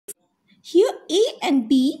Here A and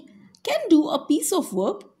B can do a piece of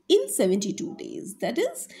work in 72 days. That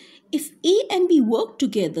is, if A and B work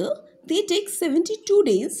together, they take 72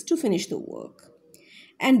 days to finish the work.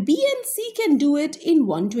 And B and C can do it in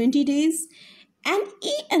 120 days. And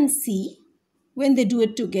A and C, when they do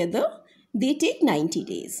it together, they take 90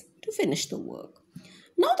 days to finish the work.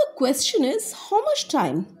 Now the question is, how much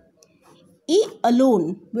time A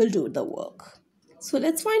alone will do the work? So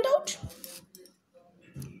let's find out.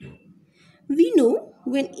 We know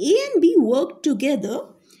when A and B work together,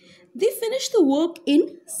 they finish the work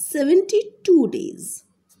in 72 days.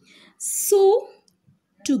 So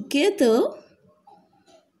together,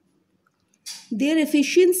 their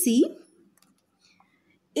efficiency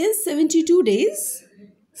is 72 days.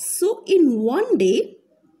 So in one day,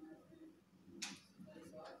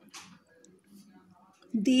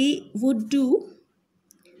 they would do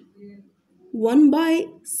 1 by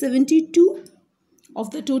 72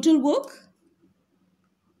 of the total work.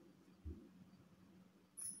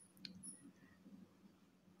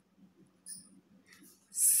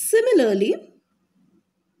 Similarly,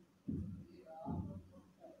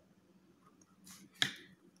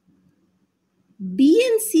 B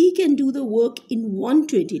and C can do the work in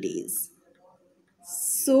 120 days.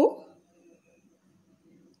 So,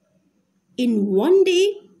 in one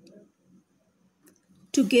day,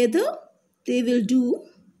 together, they will do,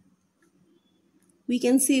 we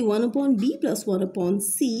can say 1 upon B plus 1 upon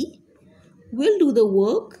C will do the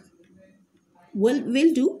work,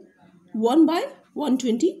 will do 1 by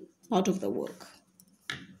 120 part of the work.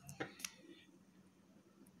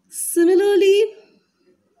 Similarly,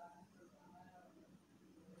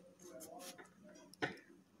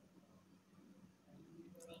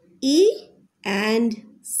 A and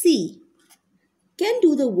C can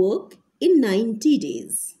do the work in 90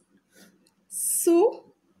 days.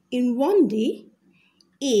 So, in one day,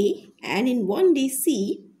 A and in one day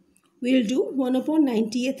C will do 1 upon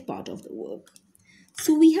 90th part of the work.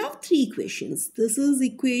 So, we have three equations. This is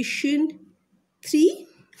equation 3.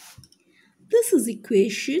 This is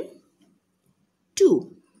equation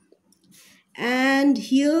 2. And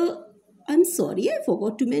here, I'm sorry, I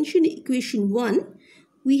forgot to mention equation 1.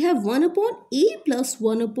 We have 1 upon A plus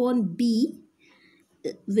 1 upon B,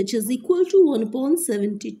 which is equal to 1 upon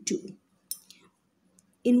 72.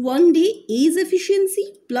 In one day, A's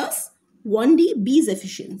efficiency plus one day B's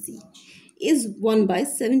efficiency is 1 by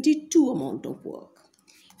 72 amount of work.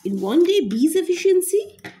 In one day, B's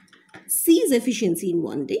efficiency, C's efficiency in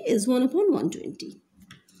one day is 1 upon 120.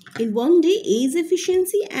 In one day, A's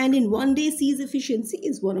efficiency and in one day, C's efficiency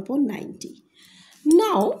is 1 upon 90.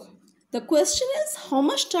 Now, the question is, how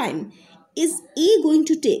much time is A going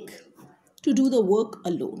to take to do the work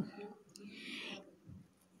alone?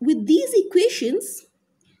 With these equations,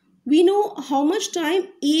 we know how much time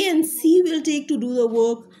A and C will take to do the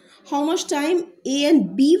work, how much time A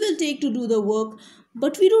and B will take to do the work,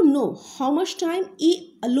 but we don't know how much time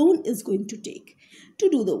A alone is going to take to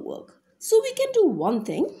do the work. So we can do one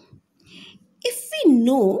thing. If we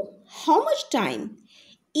know how much time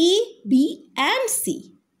A, B and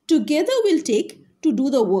C together will take to do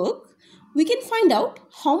the work, we can find out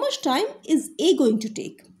how much time is A going to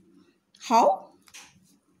take. How?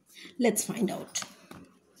 Let's find out.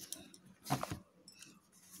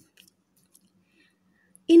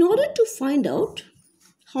 In order to find out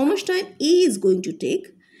how much time A is going to take,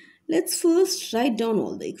 let's first write down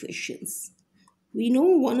all the equations. We know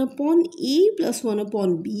 1 upon A plus 1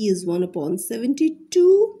 upon B is 1 upon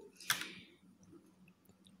 72.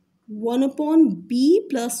 1 upon B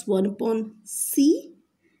plus 1 upon C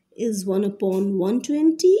is 1 upon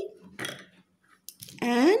 120.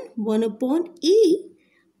 And 1 upon A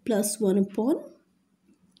plus 1 upon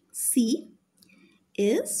C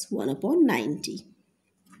is 1 upon 90.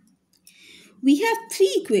 We have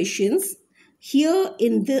three equations. Here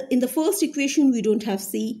in the first equation we don't have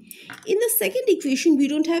C. In the second equation we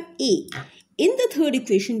don't have A. In the third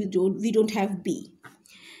equation we don't have B.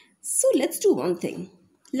 So let's do one thing.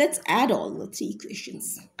 Let's add all the three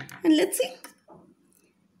equations. And let's see.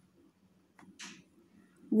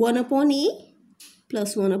 1 upon A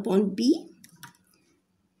plus 1 upon B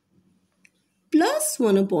plus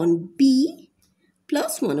 1 upon B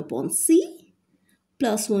plus 1 upon C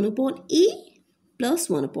plus 1 upon A plus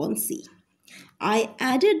 1 upon C. I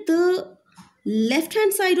added the left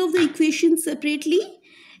hand side of the equation separately,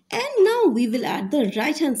 and now we will add the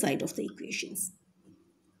right hand side of the equations.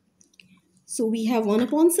 So we have 1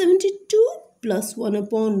 upon 72 plus 1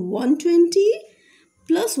 upon 120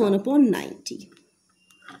 plus 1 upon 90.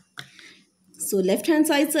 So left hand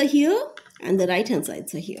sides are here and the right hand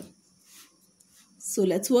sides are here. So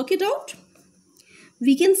let's work it out.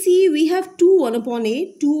 we can see we have 2 1 upon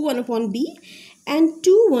A, 2 1 upon B and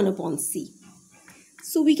 2 1 upon C.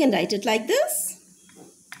 So we can write it like this.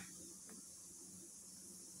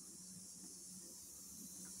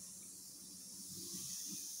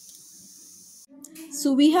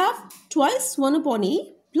 So we have twice 1 upon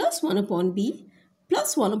A plus 1 upon B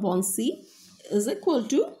plus 1 upon C is equal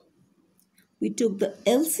to, we took the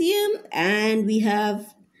LCM and we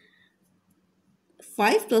have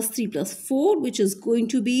 5 plus 3 plus 4, which is going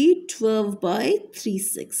to be 12 by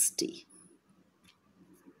 360.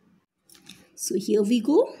 So here we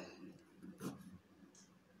go.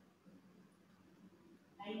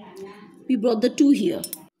 We brought the 2 here.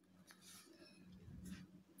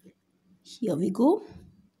 Here we go.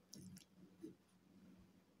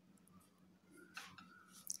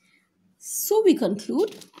 So we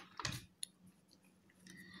conclude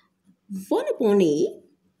 1 upon A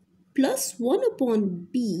plus 1 upon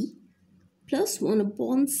B plus 1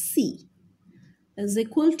 upon C is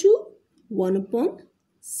equal to 1 upon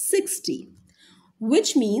 60.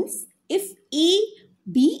 Which means if A,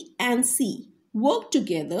 B and C work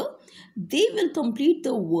together, they will complete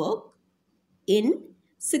the work in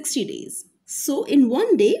 60 days. So in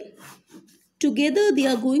one day, together they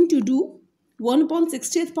are going to do 1 upon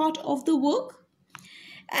 60th part of the work.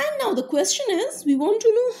 And now the question is, we want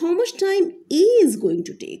to know how much time A is going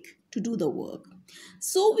to take to do the work.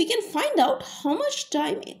 So we can find out how much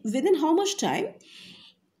time, within how much time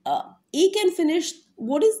A can finish,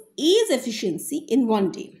 what is A's efficiency in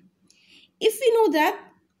one day. If we know that,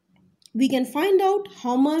 we can find out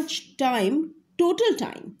how much time, total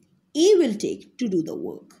time, A will take to do the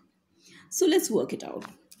work. So let's work it out.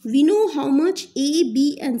 We know how much A,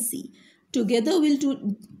 B and C together will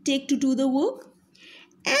take to do the work.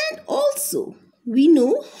 And also, we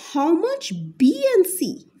know how much B and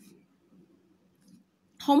C,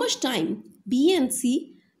 how much time B and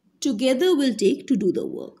C together will take to do the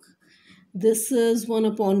work. This is 1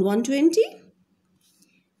 upon 120.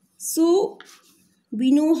 So,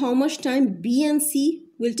 we know how much time B and C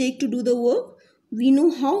will take to do the work. We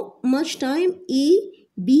know how much time A,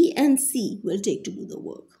 B and C will take to do the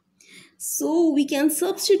work. So, we can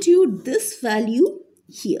substitute this value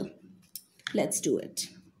here. Let's do it.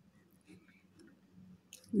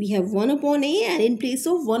 We have 1 upon A, and in place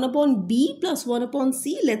of 1 upon B plus 1 upon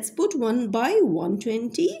C, let's put 1 by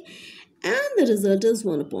 120, and the result is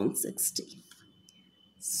 1 upon 60.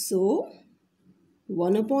 So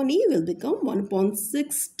 1 upon A will become 1 upon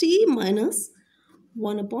 60 minus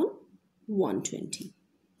 1 upon 120.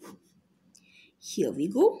 Here we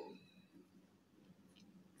go.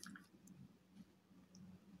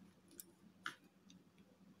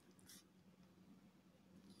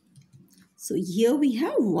 So here we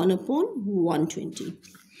have 1 upon 120.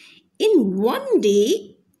 In one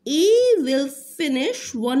day, A will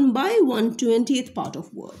finish 1 by 120th part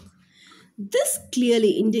of work. This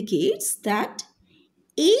clearly indicates that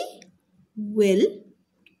A will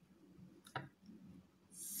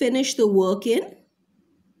finish the work in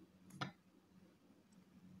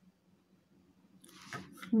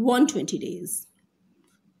 120 days.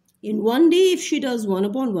 In one day, if she does 1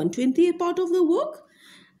 upon 120th part of the work,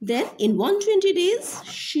 then in 120 days,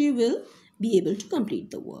 she will be able to complete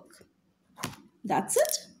the work. That's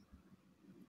it.